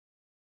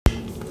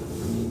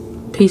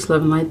Peace,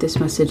 love, and light. This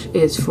message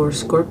is for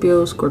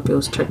Scorpio.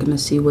 Scorpio's checking to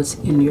see what's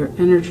in your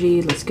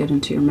energy. Let's get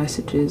into your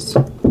messages.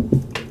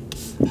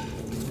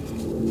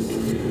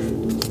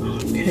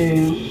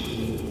 Okay.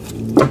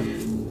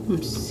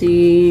 I'm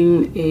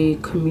seeing a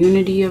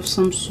community of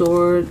some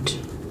sort.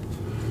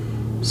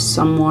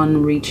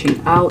 Someone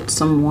reaching out.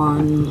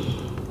 Someone...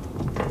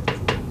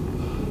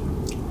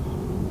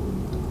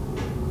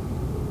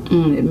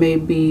 it may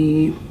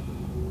be...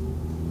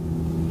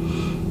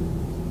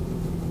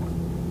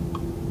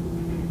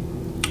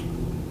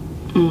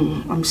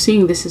 I'm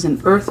seeing this is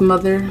an earth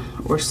mother,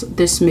 or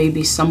this may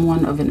be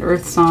someone of an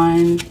earth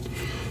sign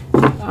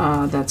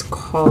that's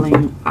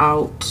calling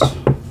out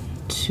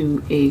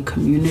to a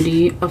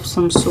community of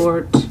some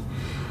sort.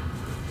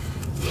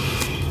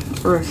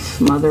 Earth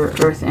mother,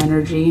 earth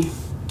energy,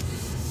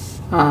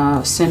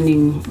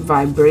 sending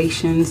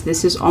vibrations.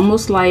 This is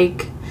almost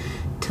like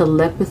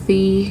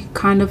telepathy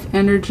kind of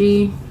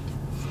energy.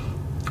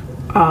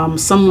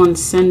 Someone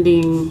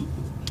sending...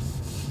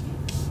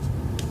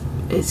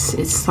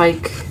 It's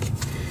like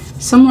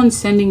someone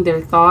sending their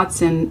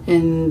thoughts,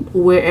 and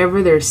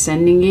wherever they're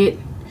sending it,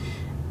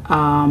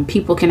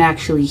 people can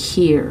actually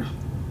hear.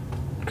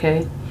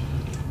 Okay,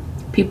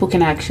 people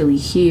can actually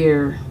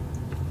hear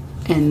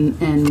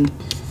and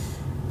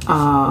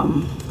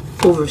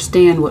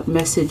understand what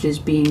message is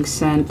being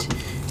sent.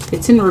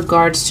 It's in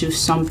regards to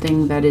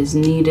something that is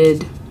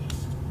needed.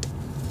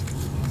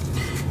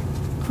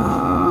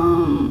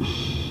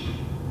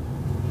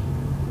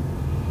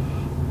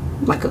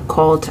 Like a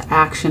call to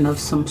action of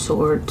some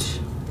sort.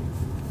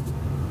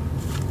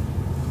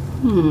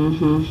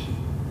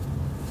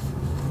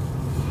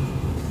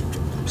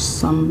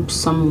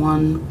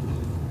 Someone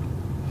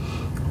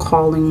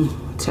calling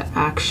to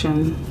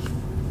action,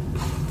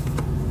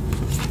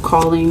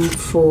 calling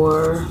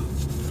for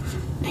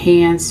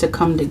hands to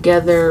come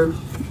together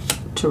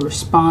to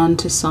respond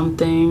to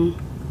something.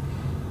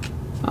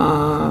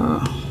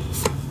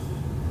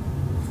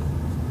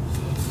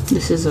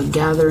 This is a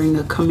gathering,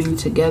 a coming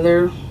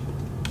together.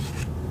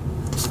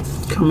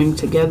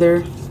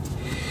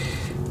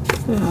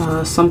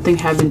 Something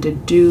having to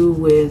do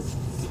with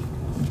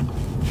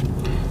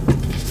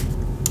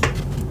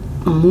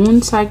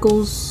moon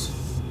cycles.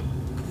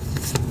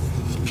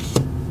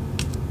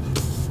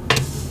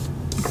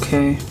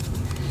 Okay,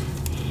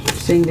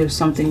 saying there's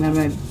something that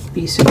might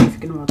be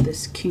significant about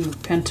this King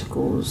of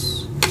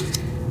Pentacles.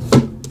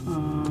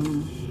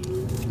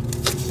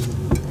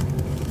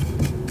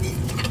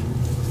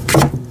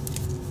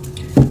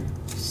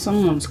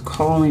 Someone's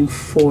calling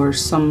for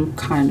some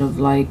kind of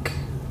like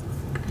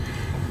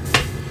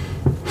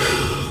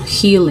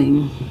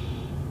healing,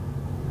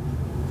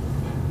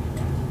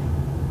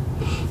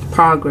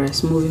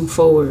 progress, moving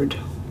forward.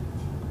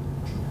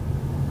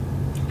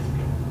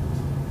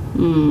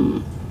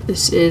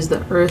 This is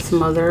the Earth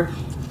Mother.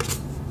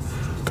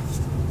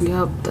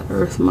 Yep, the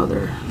Earth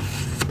Mother.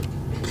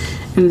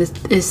 And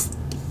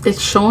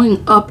it's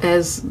showing up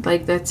as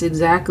like, that's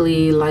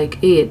exactly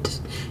like it.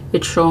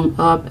 It's showing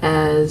up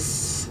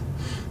as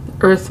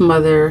Earth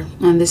Mother,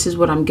 and this is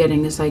what I'm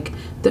getting. Is like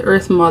the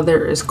Earth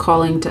Mother is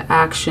calling to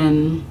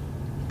action,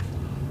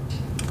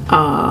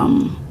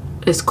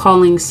 is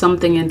calling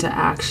something into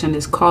action,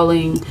 is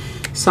calling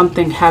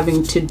something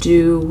having to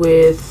do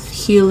with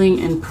healing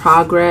and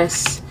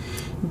progress,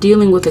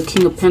 dealing with the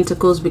King of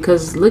Pentacles.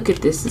 Because look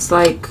at this, it's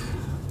like,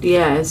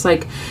 yeah, it's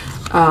like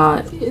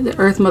the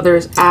Earth Mother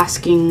is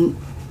asking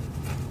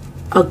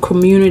a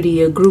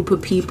community, a group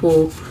of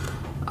people,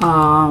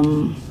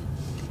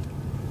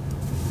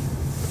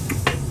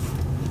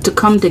 to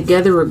come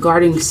together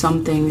regarding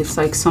something. It's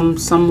like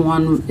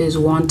someone is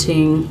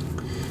wanting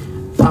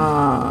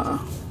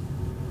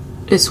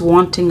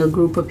a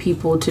group of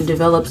people to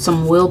develop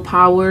some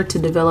willpower, to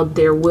develop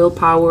their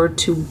willpower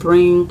to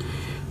bring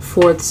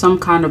forth some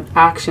kind of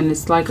action.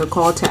 It's like a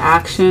call to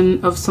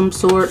action of some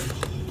sort.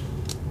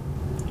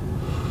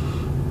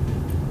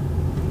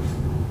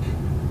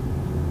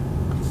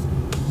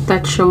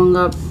 That's showing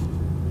up,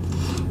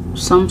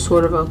 some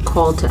sort of a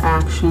call to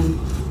action.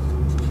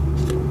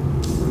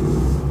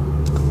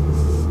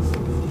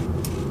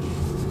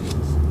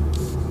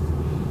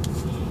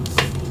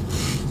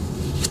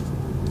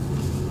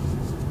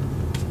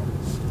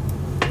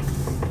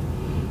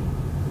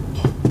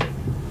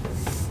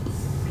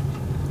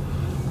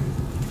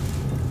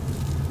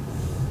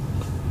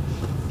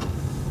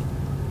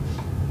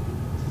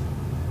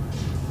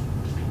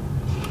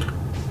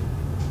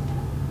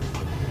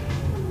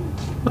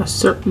 A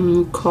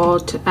certain call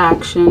to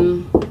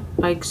action,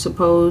 I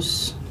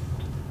suppose.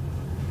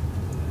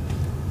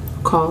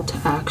 Call to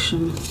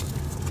action.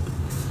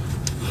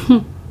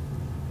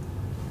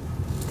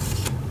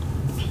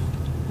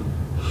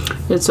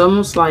 It's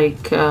almost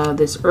like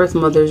this Earth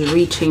Mother's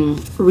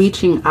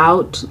reaching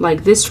out.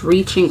 Like this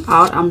reaching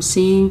out, I'm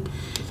seeing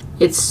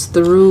it's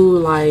through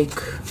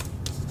like,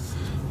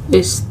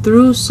 it's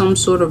through some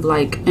sort of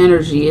like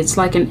energy. It's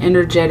like an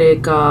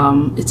energetic,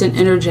 it's an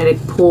energetic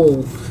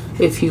pull,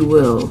 if you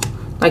will.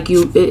 Like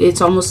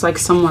it's almost like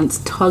someone's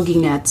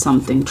tugging at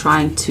something,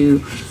 trying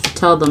to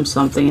tell them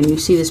something. And you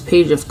see this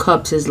Page of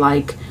Cups is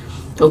like,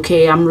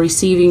 okay, I'm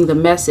receiving the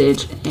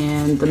message,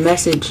 and the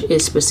message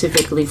is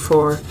specifically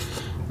for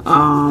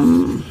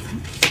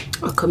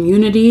a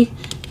community,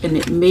 and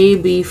it may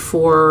be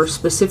for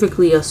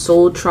specifically a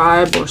soul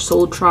tribe or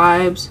soul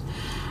tribes.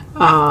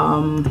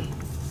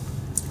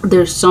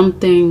 There's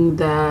something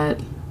that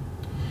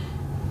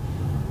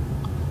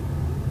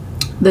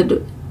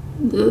the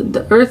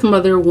Earth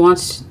Mother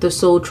wants the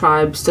soul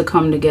tribes to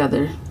come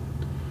together.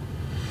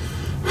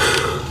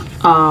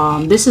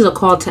 This is a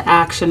call to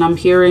action. I'm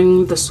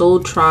hearing the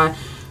soul tribe.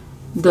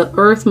 The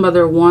Earth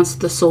Mother wants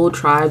the soul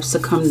tribes to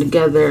come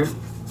together.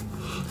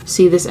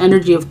 See this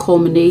energy of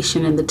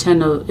culmination in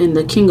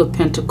the King of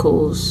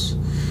Pentacles.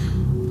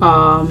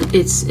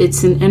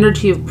 It's an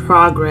energy of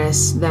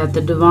progress that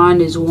the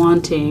divine is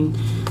wanting.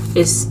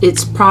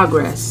 It's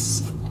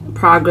progress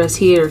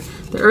here.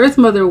 The Earth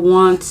Mother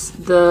wants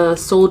the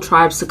soul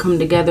tribes to come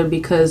together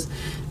because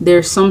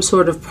there's some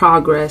sort of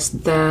progress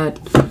that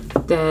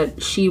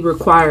she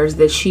requires,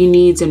 that she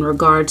needs in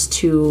regards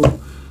to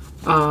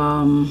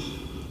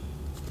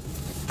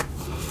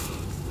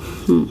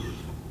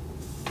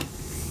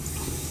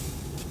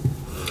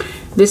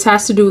this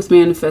has to do with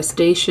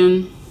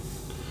manifestation.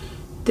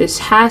 This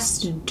has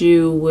to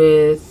do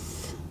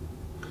with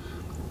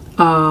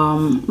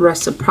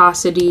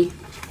reciprocity.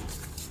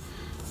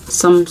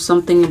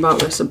 Something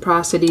about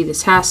reciprocity.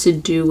 This has to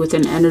do with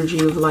an energy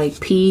of like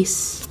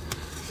peace.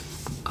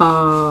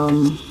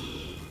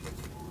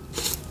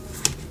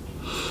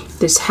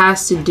 This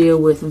has to deal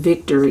with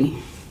victory.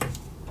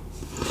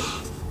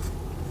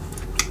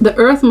 The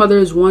Earth Mother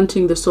is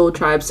wanting the soul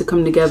tribes to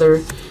come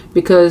together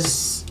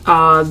because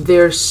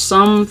there's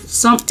some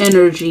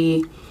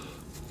energy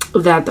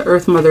that the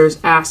Earth Mother is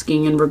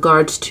asking in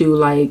regards to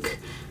like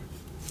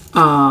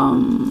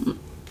her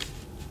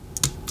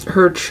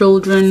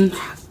children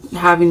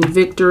having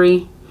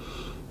victory,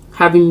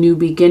 having new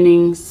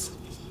beginnings,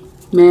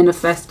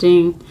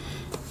 manifesting.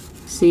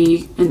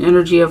 See, an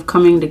energy of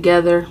coming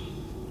together.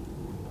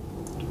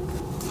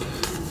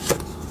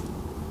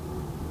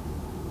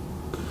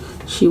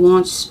 She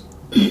wants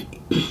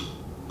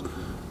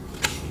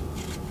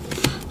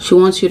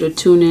you to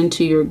tune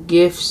into your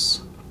gifts,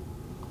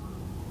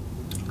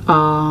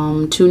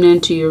 tune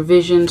into your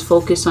visions,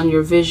 focus on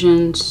your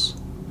visions.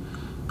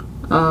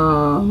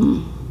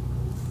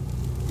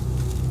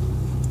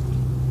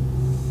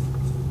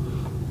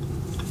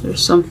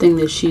 There's something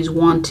that she's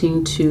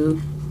wanting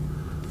to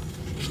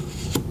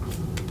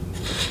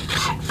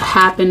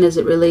happen as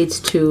it relates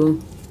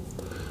to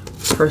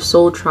her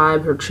soul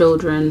tribe, her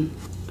children.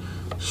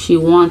 She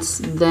wants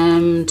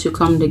them to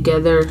come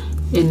together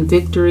in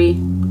victory.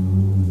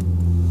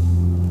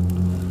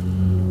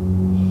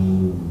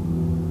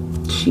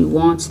 She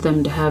wants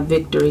them to have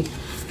victory.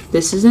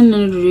 This is an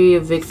energy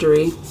of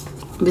victory.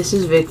 This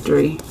is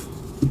victory.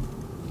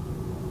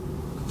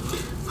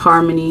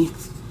 Harmony.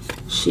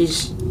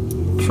 She's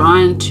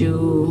trying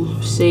to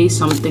say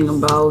something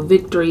about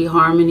victory,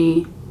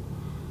 harmony.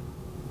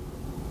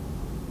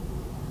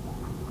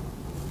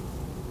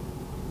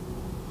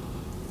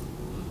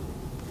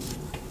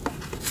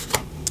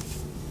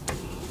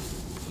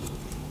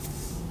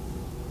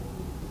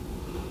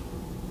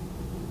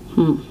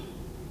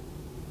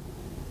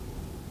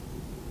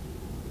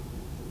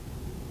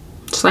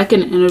 It's like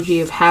an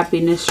energy of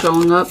happiness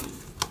showing up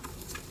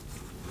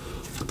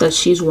that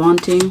she's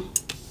wanting.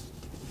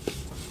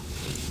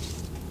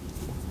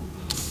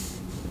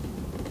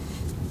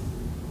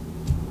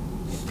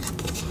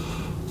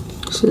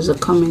 This is a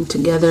coming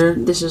together.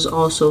 This is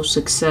also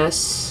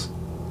success.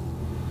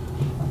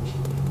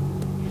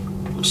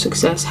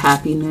 Success,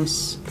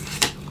 happiness,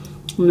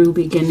 new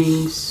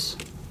beginnings.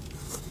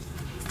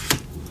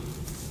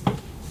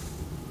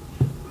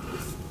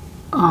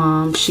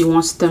 She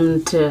wants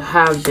them to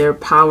have their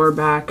power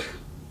back.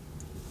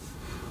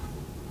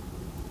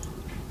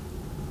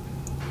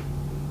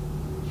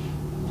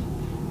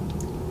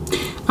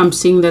 I'm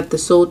seeing that the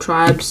soul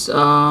tribes,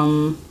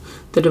 the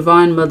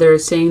Divine Mother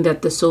is saying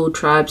that the soul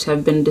tribes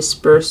have been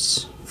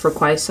dispersed for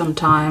quite some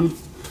time.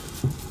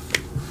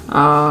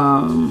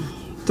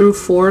 Through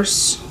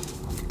force,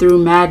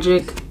 through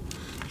magic,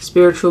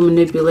 spiritual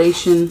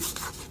manipulation.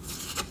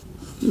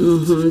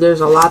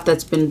 There's a lot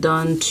that's been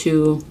done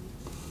to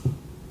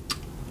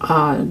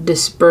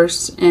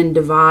disperse and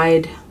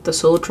divide the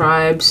soul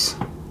tribes.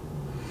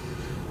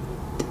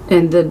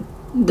 And the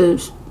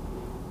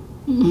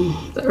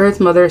Earth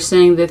Mother is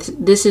saying that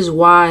this is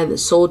why the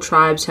soul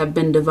tribes have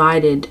been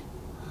divided.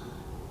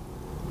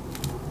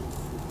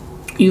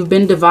 You've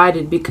been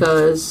divided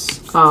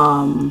because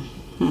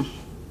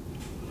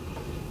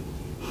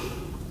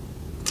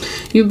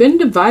you've been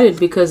divided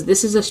because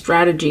this is a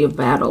strategy of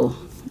battle.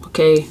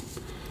 Okay,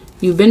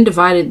 you've been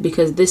divided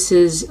because this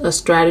is a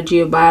strategy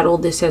of battle.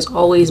 This has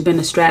always been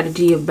a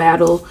strategy of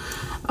battle.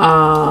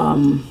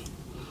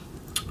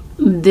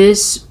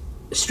 This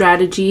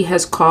strategy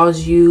has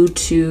caused you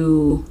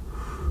to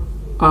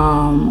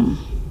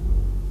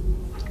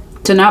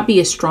not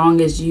be as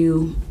strong as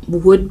you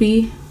would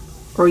be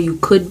or you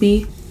could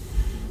be.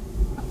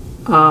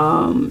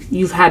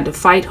 You've had to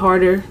fight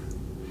harder.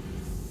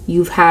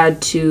 You've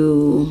had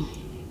to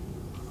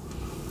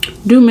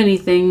do many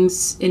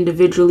things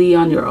individually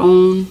on your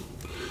own.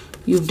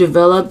 You've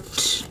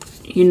developed,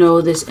 you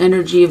know, this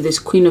energy of this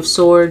Queen of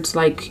Swords,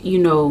 like, you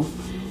know,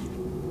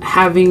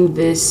 having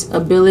this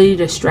ability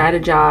to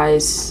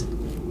strategize,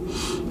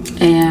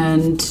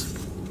 and,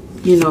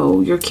 you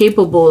know, you're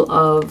capable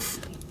of,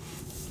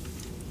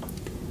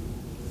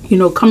 you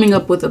know, coming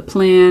up with a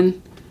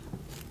plan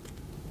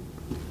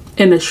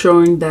and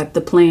assuring that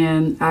the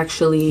plan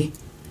actually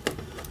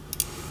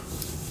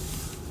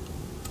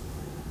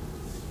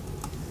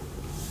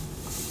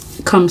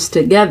comes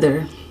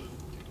together.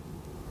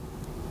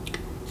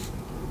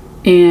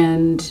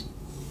 And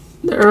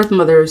the Earth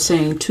Mother is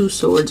saying 2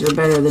 swords are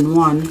better than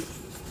 1.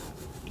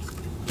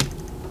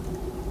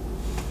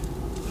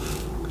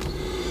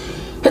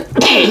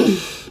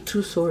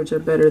 Two swords are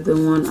better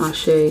than 1,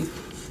 Ashe.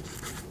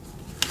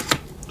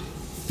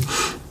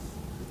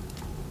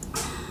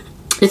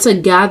 It's a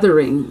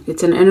gathering.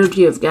 It's an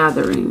energy of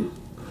gathering.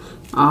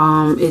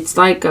 It's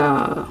like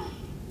I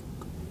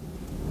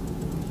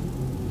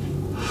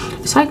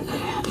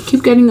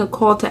keep getting a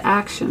call to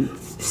action.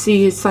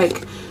 See, it's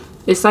like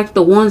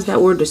the ones that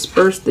were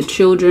dispersed, the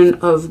children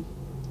of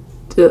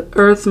the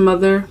Earth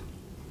Mother,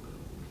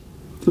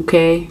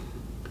 okay,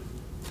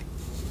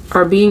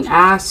 are being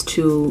asked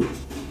to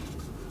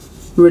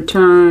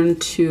return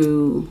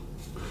to,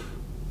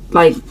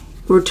 like,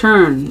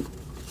 return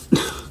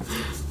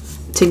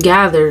to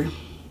gather,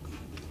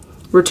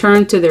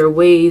 return to their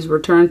ways,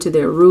 return to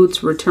their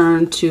roots,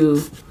 return to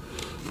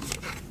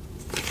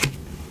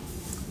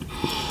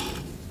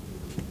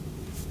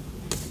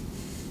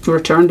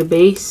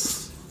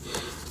base,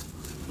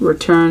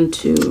 return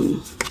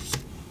to,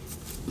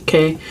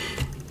 okay.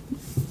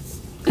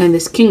 And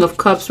this King of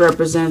Cups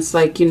represents,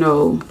 like, you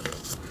know,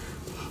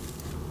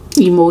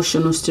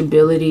 emotional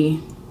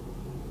stability,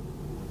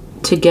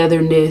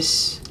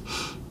 togetherness,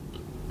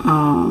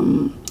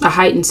 a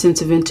heightened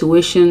sense of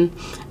intuition.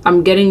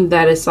 I'm getting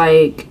that it's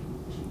like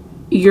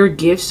your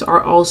gifts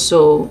are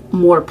also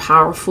more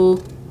powerful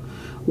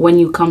when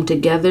you come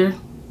together.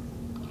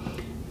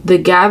 The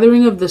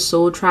gathering of the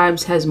soul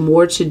tribes has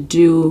more to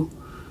do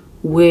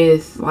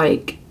with,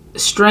 like,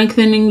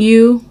 strengthening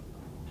you,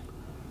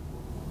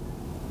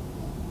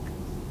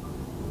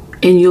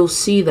 and you'll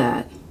see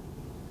that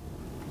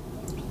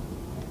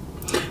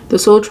the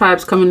soul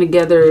tribes coming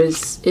together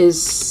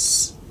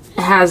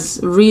has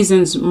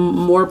reasons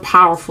more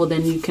powerful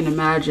than you can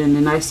imagine.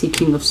 And I see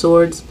King of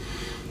Swords.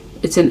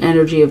 It's an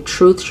energy of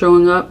truth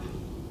showing up.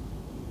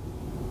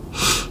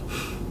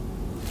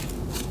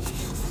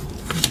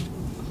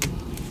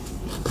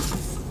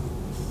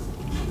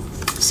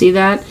 See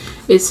that?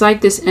 It's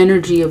like this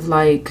energy of,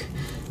 like,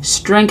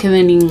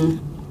 strengthening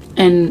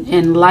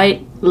and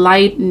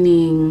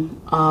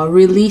lightening,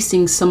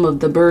 releasing some of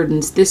the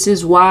burdens. This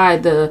is why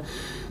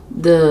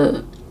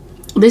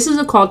this is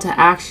a call to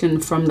action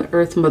from the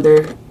Earth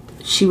Mother.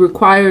 She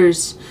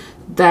requires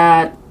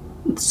that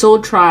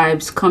soul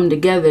tribes come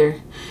together.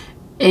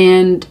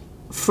 And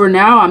for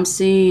now, I'm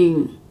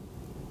seeing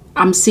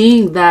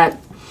that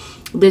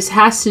this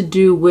has to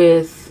do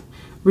with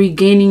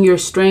regaining your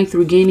strength,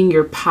 regaining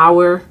your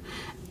power,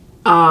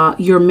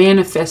 your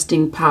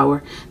manifesting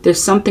power.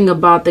 There's something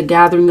about the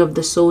gathering of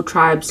the soul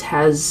tribes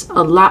has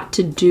a lot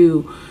to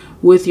do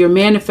with your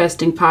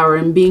manifesting power.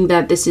 And being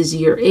that this is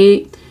year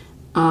 8,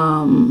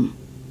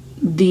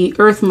 the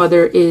Earth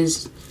Mother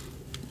is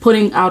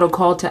putting out a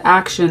call to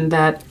action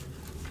that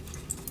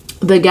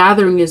the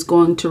gathering is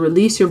going to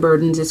release your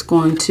burdens. It's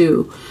going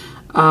to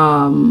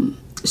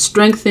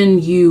strengthen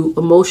you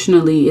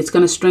emotionally. It's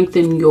going to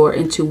strengthen your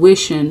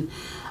intuition.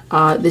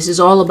 This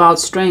is all about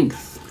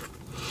strength.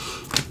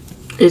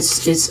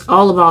 It's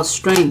all about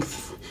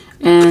strength.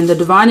 And the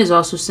divine is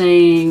also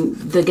saying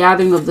the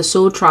gathering of the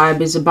soul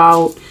tribe is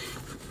about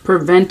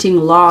preventing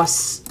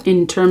loss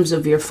in terms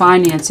of your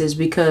finances,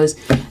 because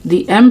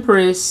the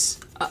Empress,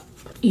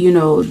 you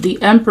know,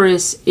 the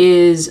Empress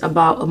is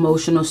about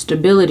emotional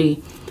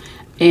stability.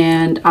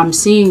 And I'm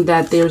seeing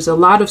that there's a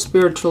lot of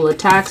spiritual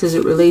attacks as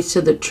it relates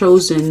to the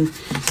chosen,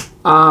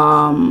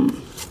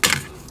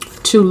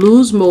 to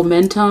lose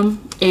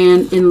momentum.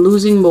 And in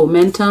losing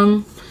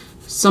momentum,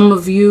 some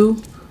of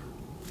you,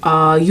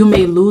 you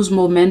may lose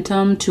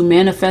momentum to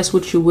manifest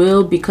what you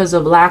will because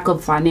of lack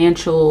of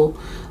financial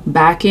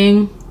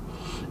backing.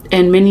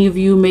 And many of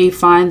you may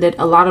find that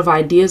a lot of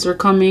ideas are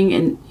coming,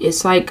 and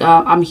it's like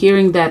I'm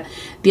hearing that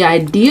the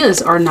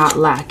ideas are not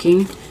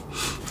lacking.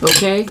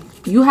 Okay,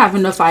 you have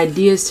enough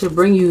ideas to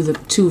bring you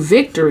to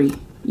victory.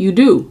 You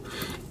do.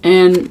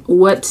 And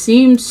what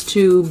seems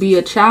to be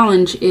a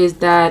challenge is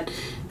that,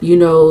 you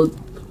know,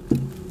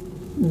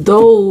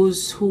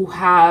 those who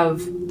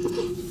have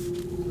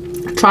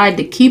tried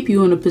to keep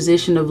you in a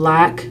position of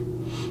lack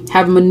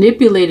have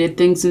manipulated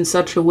things in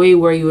such a way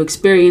where you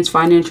experience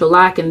financial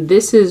lack. And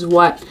this is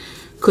what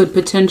could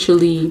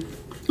potentially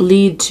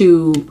lead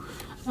to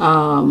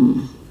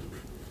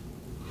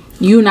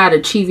you not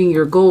achieving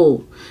your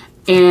goal.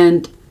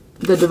 And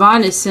the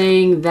divine is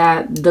saying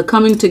that the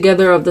coming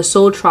together of the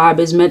soul tribe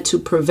is meant to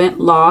prevent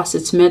loss.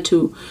 It's meant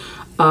to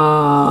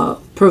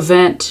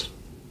prevent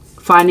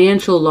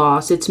financial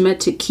loss. It's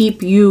meant to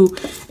keep you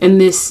in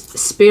this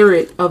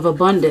spirit of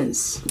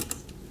abundance.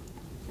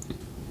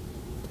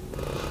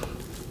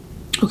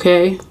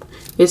 Okay?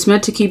 It's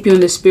meant to keep you in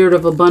the spirit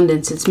of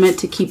abundance. It's meant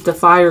to keep the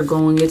fire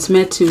going. It's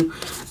meant to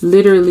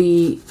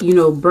literally, you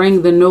know,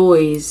 bring the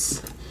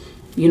noise,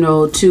 you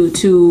know,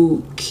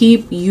 to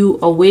keep you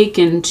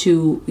awakened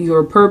to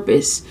your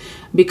purpose.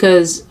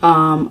 Because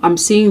I'm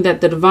seeing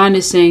that the divine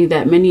is saying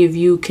that many of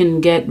you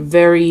can get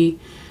very,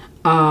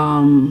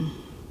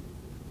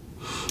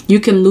 you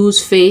can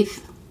lose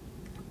faith.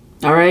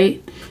 All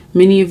right.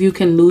 Many of you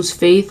can lose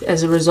faith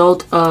as a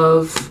result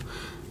of,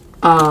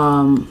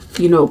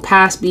 you know,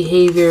 past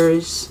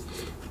behaviors,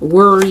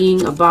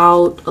 worrying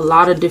about a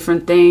lot of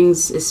different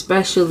things,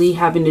 especially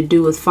having to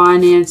do with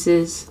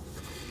finances,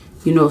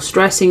 you know,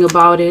 stressing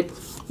about it.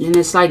 And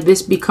it's like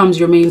this becomes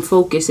your main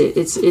focus.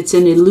 It's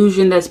an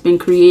illusion that's been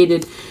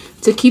created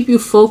to keep you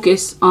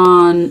focused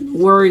on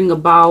worrying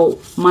about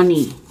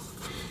money,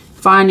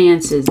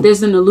 finances.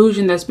 There's an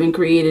illusion that's been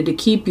created to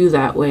keep you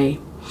that way.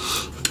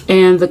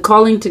 And the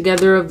calling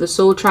together of the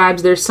soul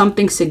tribes, there's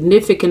something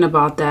significant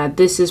about that.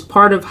 This is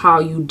part of how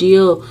you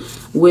deal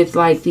with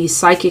like these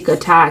psychic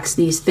attacks,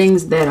 these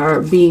things that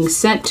are being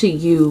sent to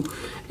you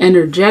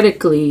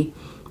energetically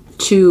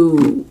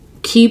to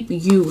keep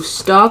you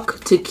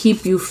stuck, to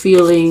keep you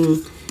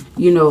feeling,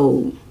 you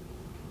know,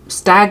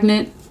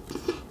 stagnant.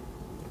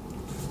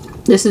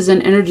 This is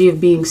an energy of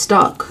being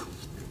stuck.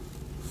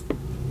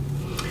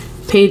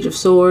 Page of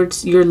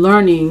Swords, you're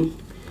learning.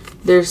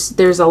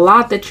 There's a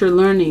lot that you're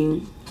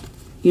learning.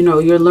 You know,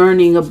 you're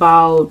learning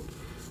about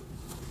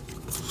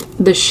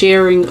the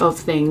sharing of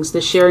things,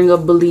 the sharing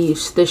of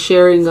beliefs, the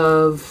sharing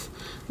of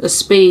a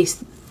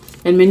space.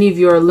 And many of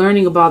you are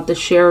learning about the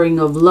sharing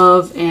of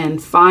love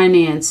and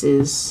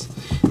finances.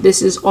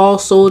 This is all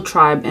soul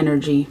tribe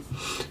energy.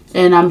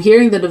 And I'm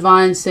hearing the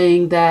divine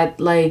saying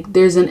that like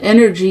there's an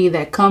energy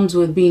that comes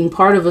with being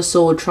part of a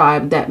soul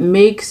tribe that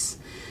makes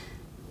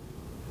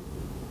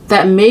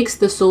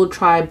the soul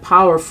tribe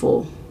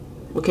powerful.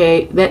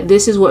 Okay, that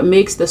this is what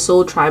makes the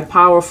soul tribe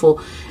powerful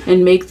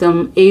and make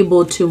them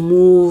able to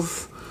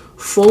move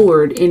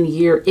forward in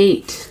year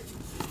 8.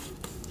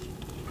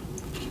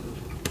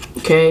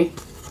 Okay,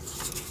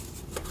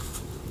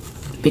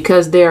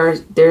 because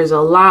there's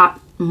a lot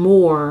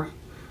more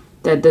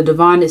that the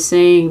divine is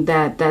saying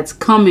that's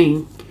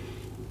coming,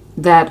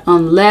 that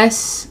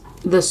unless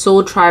the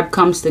soul tribe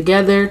comes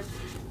together,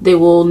 they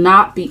will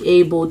not be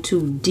able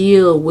to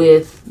deal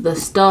with the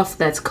stuff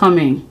that's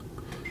coming.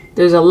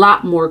 There's a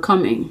lot more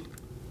coming.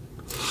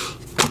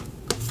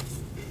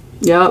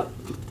 Yep.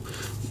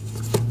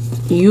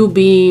 You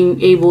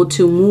being able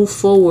to move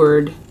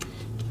forward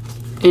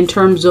in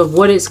terms of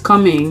what is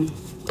coming.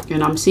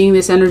 And I'm seeing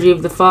this energy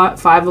of the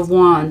Five of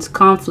Wands,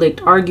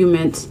 conflict,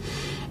 arguments,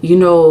 you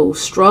know,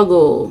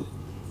 struggle.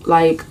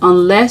 Like,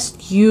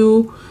 unless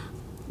you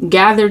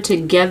gather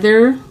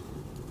together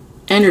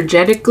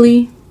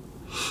energetically,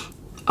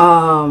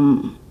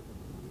 you're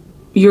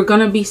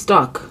gonna be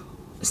stuck,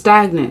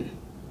 stagnant.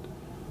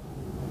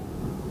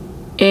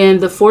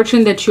 And the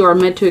fortune that you are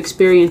meant to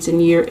experience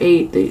in year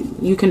 8,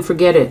 you can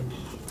forget it.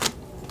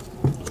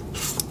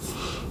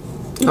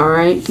 All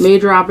right.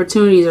 Major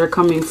opportunities are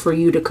coming for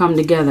you to come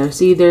together.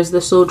 See, there's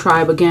the soul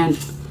tribe again.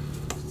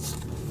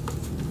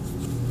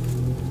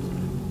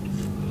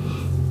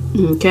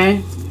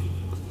 Okay.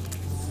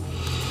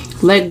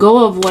 Let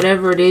go of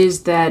whatever it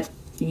is that,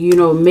 you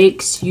know,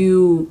 makes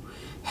you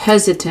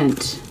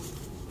hesitant.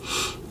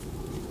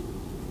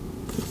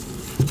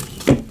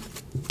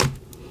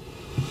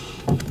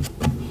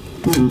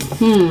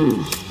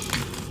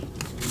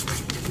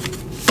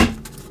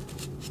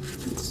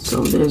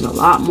 So there's a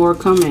lot more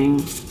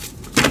coming,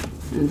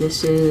 and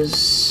this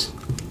is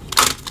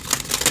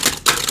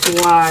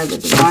why the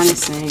divine is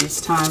saying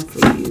it's time for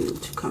you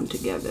to come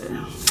together.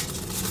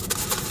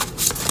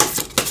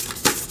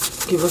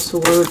 Give us a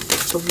word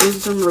of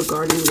wisdom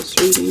regarding this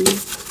reading.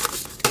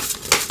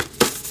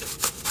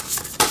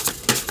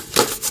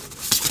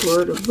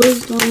 Word of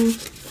wisdom.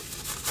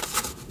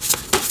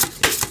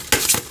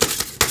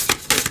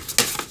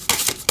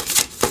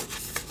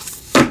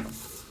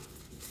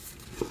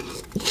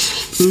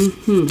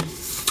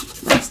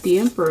 That's the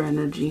Emperor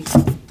energy.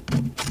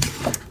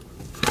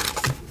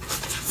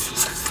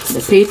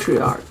 The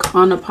Patriarch,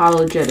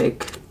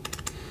 unapologetic.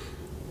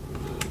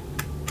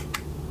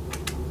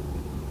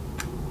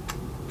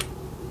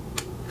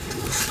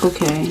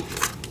 Okay.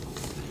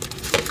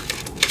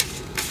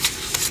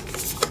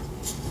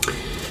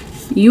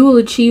 You will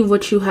achieve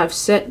what you have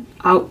set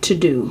out to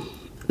do.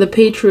 The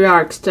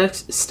Patriarch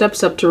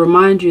steps up to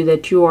remind you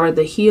that you are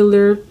the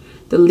healer,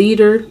 the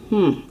leader.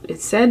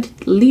 It said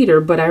leader,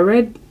 but I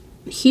read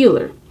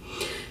healer.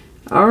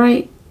 All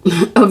right.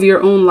 Of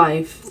your own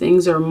life.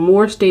 Things are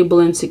more stable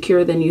and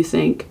secure than you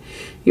think.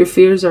 Your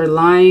fears are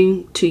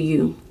lying to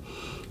you.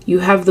 You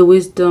have the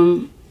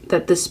wisdom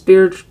that the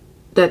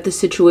that the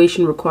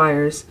situation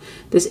requires.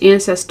 This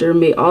ancestor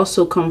may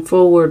also come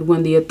forward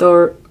when the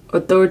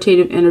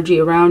authoritative energy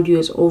around you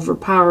is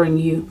overpowering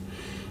you.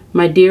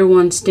 My dear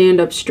one,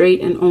 stand up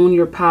straight and own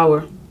your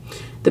power.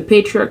 The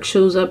patriarch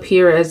shows up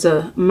here as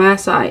a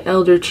Maasai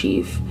elder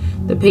chief.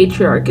 The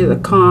patriarch is a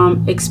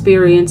calm,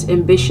 experienced,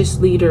 ambitious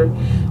leader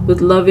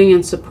with loving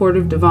and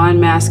supportive divine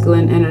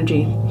masculine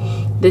energy.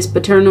 This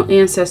paternal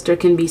ancestor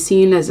can be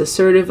seen as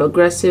assertive,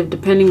 aggressive,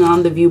 depending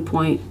on the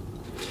viewpoint.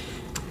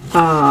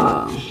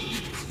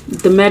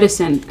 The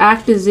medicine,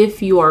 act as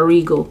if you are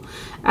regal.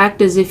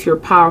 Act as if you're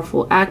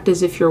powerful. Act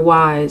as if you're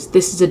wise.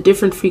 This is a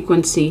different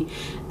frequency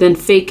than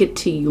fake it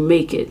till you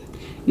make it.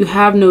 You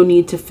have no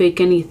need to fake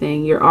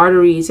anything. Your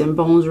arteries and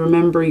bones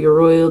remember your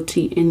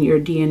royalty in your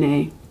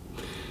DNA.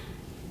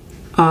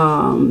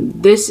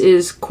 This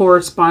is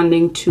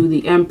corresponding to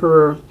the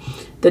Emperor.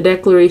 The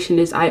declaration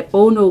is, I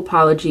owe no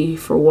apology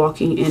for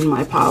walking in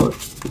my power.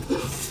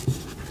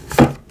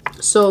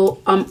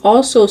 So I'm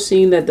also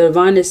seeing that the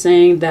divine is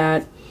saying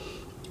that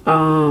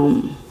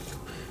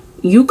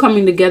you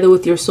coming together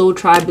with your soul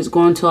tribe is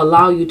going to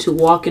allow you to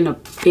walk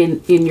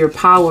in your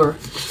power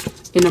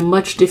in a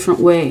much different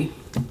way.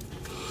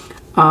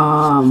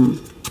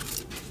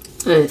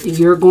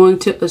 You're going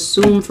to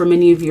assume, for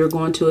many of you, are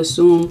going to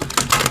assume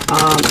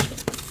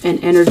an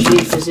energy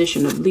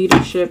position of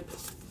leadership,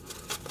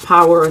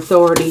 power,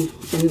 authority,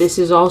 and this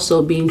is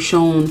also being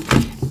shown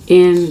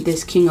in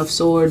this King of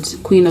Swords,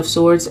 Queen of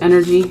Swords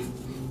energy.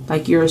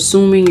 Like you're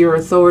assuming your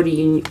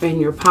authority and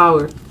your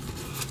power,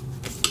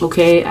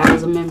 okay,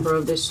 as a member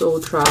of this soul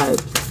tribe.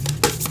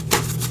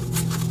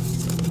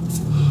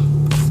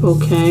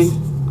 Okay.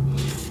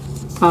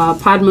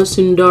 Padma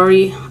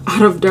Sundari,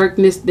 out of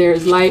darkness there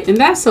is light. And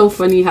that's so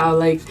funny how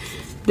like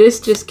this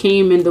just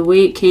came, and the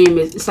way it came,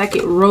 it's like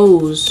it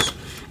rose.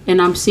 And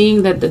I'm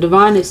seeing that the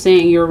divine is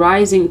saying you're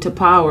rising to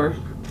power.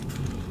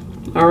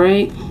 All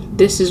right.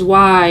 This is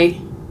why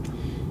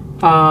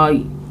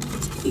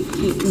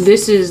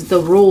this is the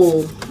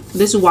role.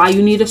 This is why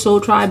you need a soul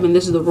tribe, and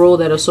this is the role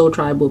that a soul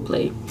tribe will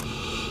play.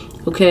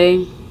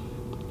 Okay.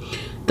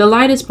 The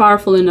light is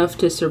powerful enough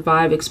to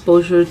survive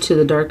exposure to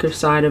the darker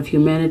side of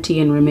humanity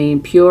and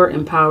remain pure,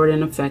 empowered,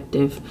 and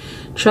effective.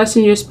 Trust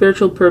in your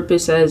spiritual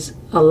purpose as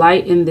a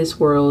light in this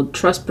world.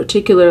 Trust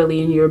particularly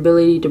in your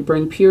ability to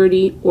bring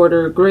purity,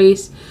 order,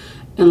 grace,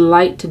 and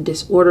light to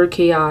disorder,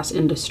 chaos,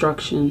 and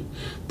destruction.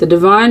 The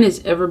divine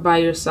is ever by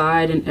your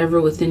side and ever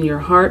within your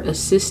heart,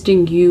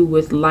 assisting you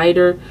with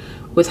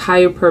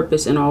higher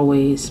purpose in all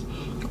ways.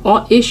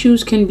 All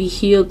issues can be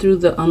healed through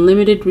the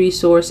unlimited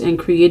resource and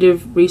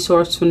creative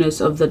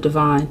resourcefulness of the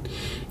divine.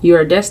 You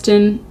are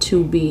destined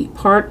to be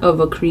part of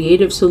a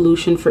creative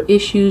solution for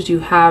issues you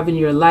have in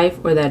your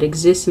life or that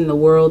exists in the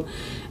world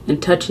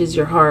and touches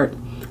your heart.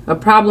 A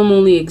problem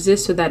only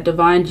exists so that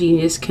divine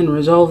genius can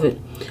resolve it.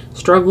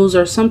 Struggles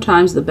are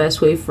sometimes the best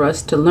way for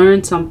us to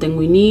learn something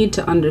we need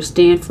to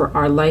understand for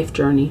our life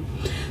journey.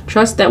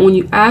 Trust that when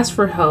you ask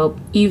for help,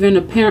 even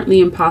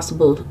apparently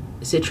impossible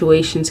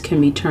situations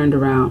can be turned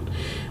around.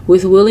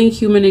 With willing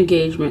human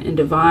engagement and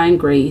divine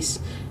grace,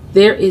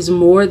 there is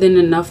more than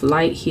enough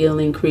light,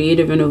 healing,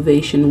 creative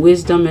innovation,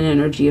 wisdom, and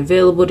energy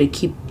available to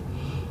keep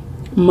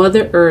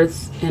Mother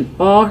Earth and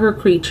all her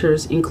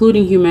creatures,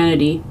 including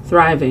humanity,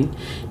 thriving.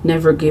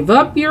 Never give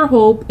up your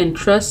hope and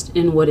trust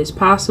in what is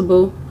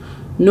possible,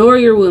 nor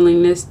your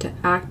willingness to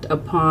act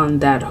upon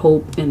that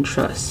hope and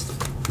trust.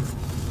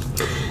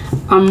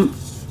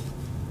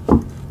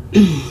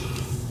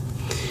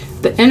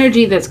 The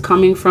energy that's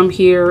coming from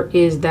here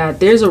is that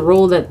there's a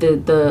role that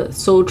the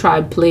soul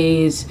tribe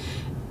plays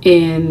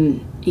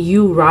in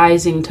you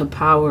rising to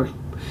power.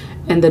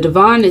 And the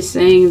divine is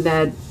saying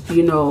that,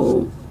 you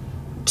know,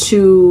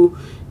 to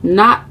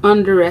not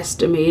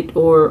underestimate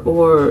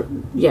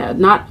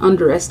not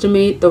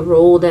underestimate the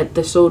role that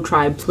the soul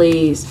tribe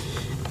plays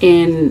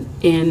in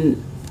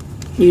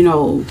you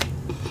know,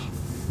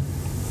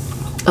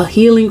 a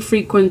healing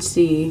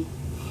frequency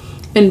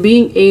and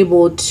being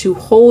able to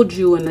hold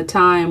you in the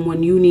time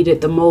when you need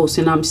it the most.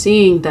 And I'm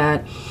seeing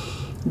that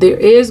there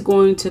is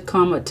going to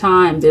come a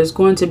time, there's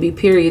going to be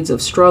periods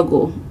of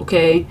struggle,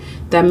 okay,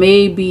 that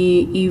may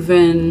be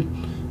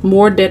even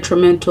more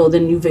detrimental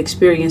than you've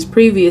experienced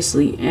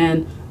previously.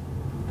 And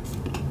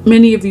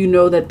many of you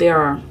know that there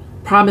are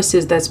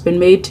promises that's been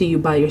made to you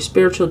by your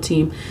spiritual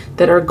team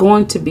that are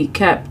going to be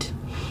kept.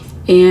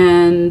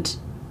 And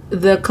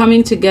the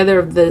coming together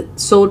of the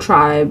soul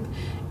tribe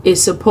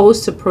is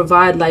supposed to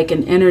provide like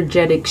an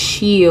energetic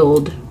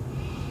shield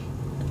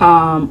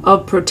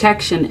of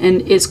protection,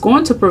 and it's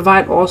going to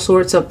provide all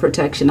sorts of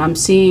protection. I'm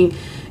seeing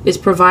it's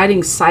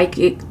providing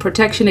psychic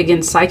protection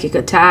against psychic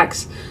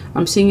attacks.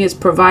 I'm seeing it's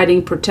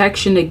providing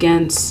protection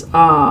against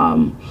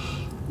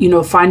you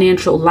know,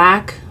 financial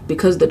lack,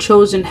 because the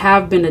chosen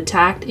have been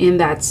attacked in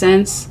that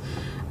sense,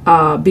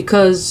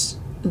 because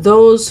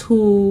those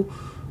who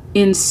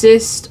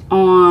insist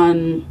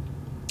on,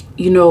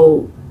 you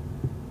know,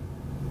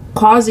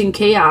 causing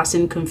chaos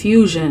and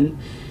confusion,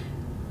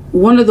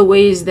 one of the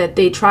ways that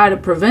they try to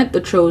prevent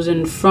the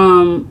chosen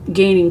from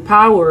gaining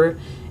power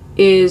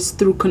is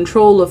through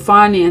control of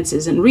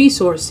finances and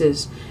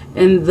resources,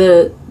 and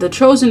the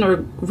chosen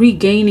are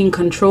regaining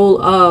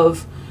control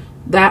of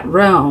that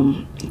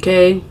realm.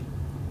 Okay,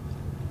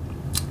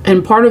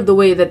 and part of the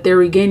way that they're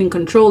regaining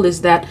control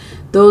is that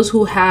those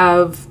who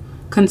have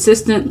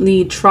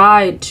consistently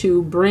tried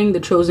to bring the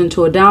chosen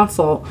to a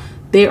downfall,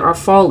 they are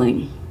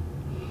falling.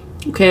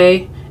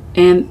 Okay,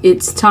 and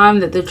it's time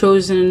that the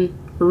chosen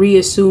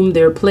reassume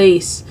their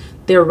place,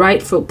 their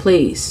rightful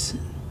place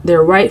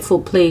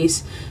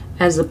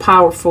as a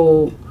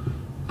powerful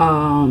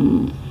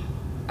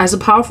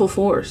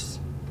force.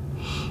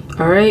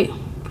 All right,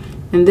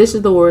 and this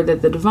is the word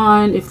that the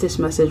divine. If this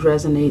message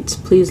resonates,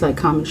 please like,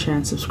 comment, share,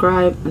 and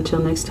subscribe. Until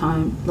next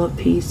time, love,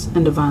 peace,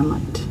 and divine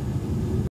light.